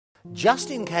Just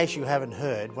in case you haven't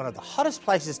heard, one of the hottest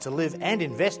places to live and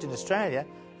invest in Australia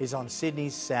is on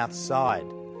Sydney's south side.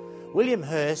 William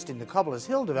Hurst in the Cobbler'S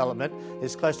Hill development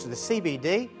is close to the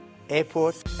CBD,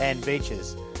 airport and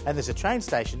beaches, and there's a train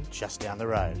station just down the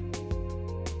road.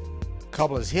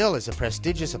 Cobbler'S Hill is a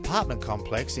prestigious apartment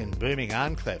complex in booming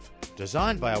Arncliffe,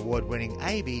 designed by award-winning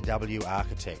ABW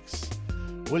architects.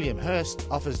 William Hurst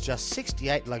offers just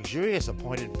 68 luxurious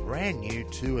appointed brand new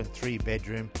 2 and 3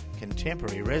 bedroom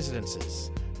contemporary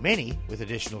residences, many with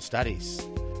additional studies.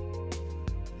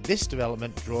 This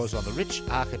development draws on the rich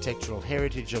architectural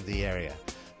heritage of the area,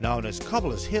 known as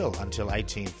Cobbler'S Hill until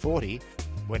 1840,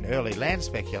 when early land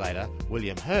speculator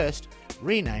William Hurst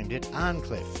renamed it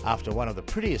Arncliffe after one of the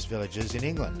prettiest villages in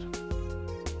England.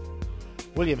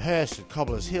 William Hurst at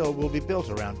Cobbler'S Hill will be built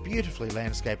around beautifully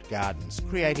landscaped gardens,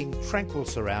 creating tranquil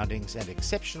surroundings and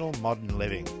exceptional modern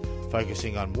living,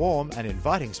 focusing on warm and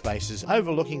inviting spaces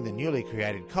overlooking the newly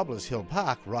created Cobbler'S Hill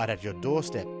Park right at your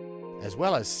doorstep, as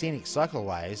well as scenic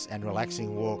cycleways and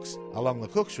relaxing walks along the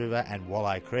Cooks River and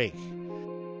Walleye Creek.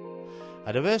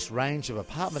 A diverse range of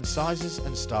apartment sizes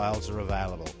and styles are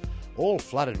available, all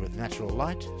flooded with natural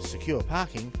light, secure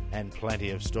parking and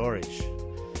plenty of storage.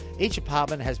 Each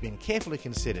apartment has been carefully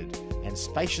considered and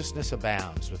spaciousness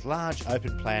abounds with large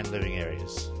open-plan living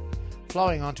areas,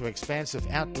 flowing onto expansive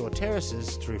outdoor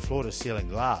terraces through floor-to-ceiling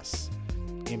glass.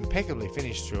 Impeccably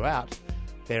finished throughout,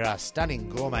 there are stunning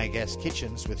gourmet guest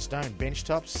kitchens with stone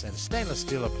benchtops and stainless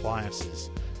steel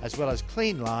appliances, as well as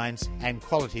clean lines and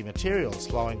quality materials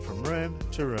flowing from room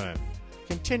to room,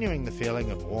 continuing the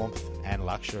feeling of warmth and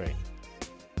luxury.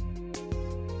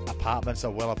 Apartments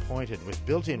are well appointed with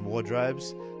built-in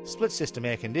wardrobes, split-system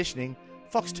air conditioning,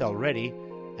 Foxtel ready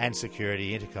and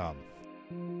security intercom.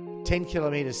 10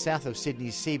 kilometres south of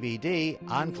Sydney's CBD,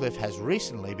 Arncliffe has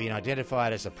recently been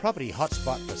identified as a property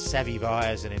hotspot for savvy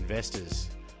buyers and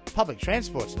investors. Public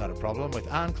transport's not a problem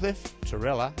with Arncliffe,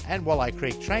 Torella and Walleye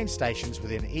Creek train stations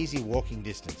within easy walking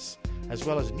distance, as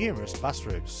well as numerous bus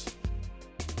routes.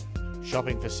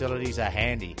 Shopping facilities are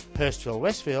handy. Hurstville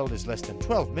Westfield is less than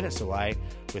 12 minutes away,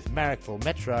 with Marrickville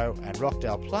Metro and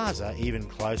Rockdale Plaza even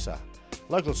closer.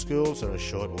 Local schools are a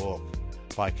short walk.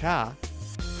 By car,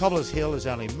 Cobbler'S Hill is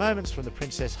only moments from the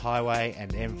Princess Highway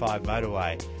and M5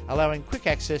 motorway, allowing quick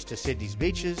access to Sydney's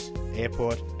beaches,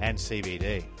 airport and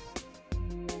CBD.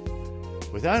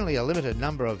 With only a limited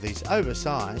number of these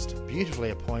oversized,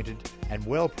 beautifully appointed and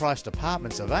well-priced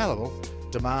apartments available,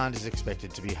 demand is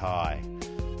expected to be high.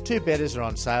 2-bedders are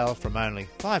on sale from only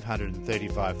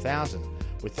 $535,000,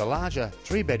 with the larger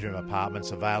 3-bedroom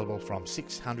apartments available from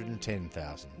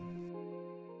 $610,000.